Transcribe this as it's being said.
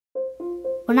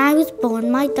When I was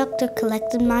born, my doctor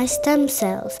collected my stem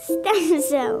cells. Stem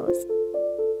cells.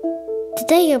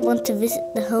 Today I want to visit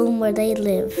the home where they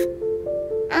live.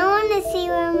 I want to see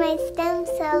where my stem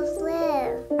cells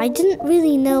live. I didn't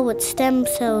really know what stem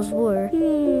cells were.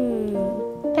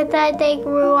 I thought they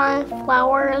grew on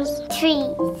flowers,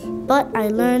 trees. But I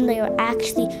learned they were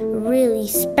actually really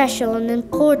special and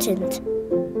important.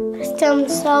 Stem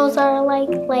cells are like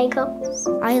Legos.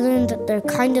 I learned that they're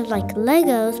kind of like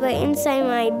Legos, but inside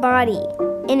my body.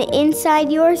 And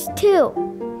inside yours too.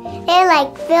 They're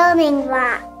like building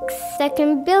blocks that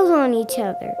can build on each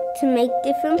other to make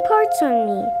different parts on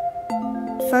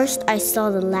me. First, I saw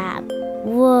the lab.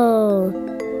 Whoa.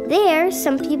 There,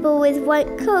 some people with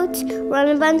white coats run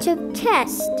a bunch of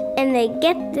tests, and they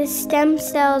get the stem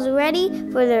cells ready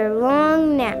for their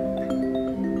long nap.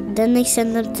 Then they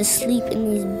send them to sleep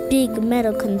in these big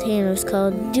metal containers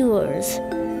called doers.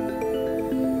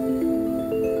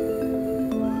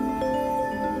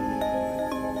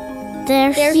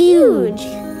 They're huge.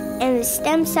 And the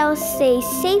stem cells stay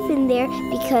safe in there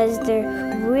because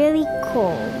they're really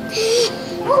cold.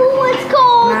 Oh, it's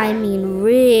cold! I mean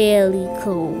really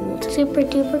cold. Super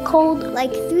duper cold?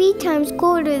 Like 3 times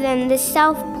colder than the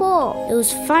South Pole. It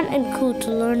was fun and cool to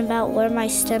learn about where my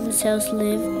stem cells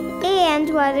live. And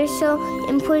why they're so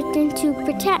important to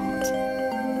protect.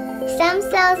 Stem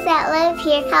cells that live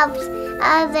here helps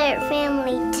other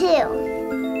family too.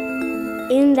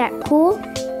 Isn't that cool?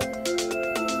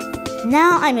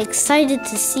 Now I'm excited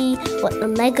to see what the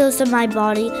Legos of my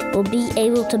body will be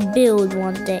able to build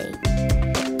one day.